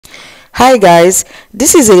Hi guys,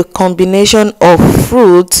 this is a combination of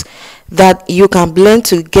fruits that you can blend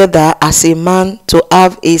together as a man to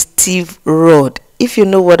have a Steve rod. If you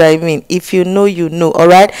know what I mean, if you know, you know. All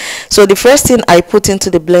right, so the first thing I put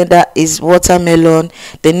into the blender is watermelon.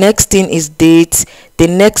 The next thing is dates. The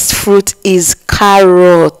next fruit is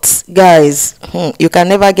carrots. Guys, you can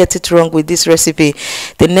never get it wrong with this recipe.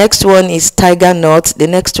 The next one is tiger nut. The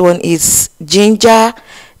next one is ginger,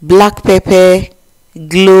 black pepper,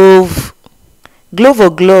 glove glove,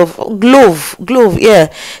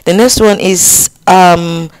 yeah. The next one is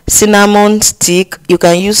cinnamon stick. You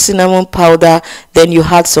can use cinnamon powder, then you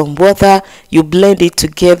add some water, you blend it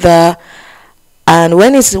together, and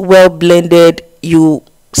when it's well blended, you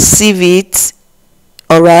sieve it.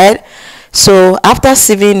 All right, so after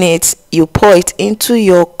sieving it, you pour it into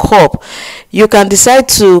your cup. You can decide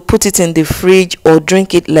to put it in the fridge or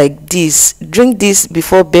drink it like this. Drink this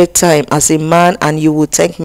before bedtime as a man and you will thank me.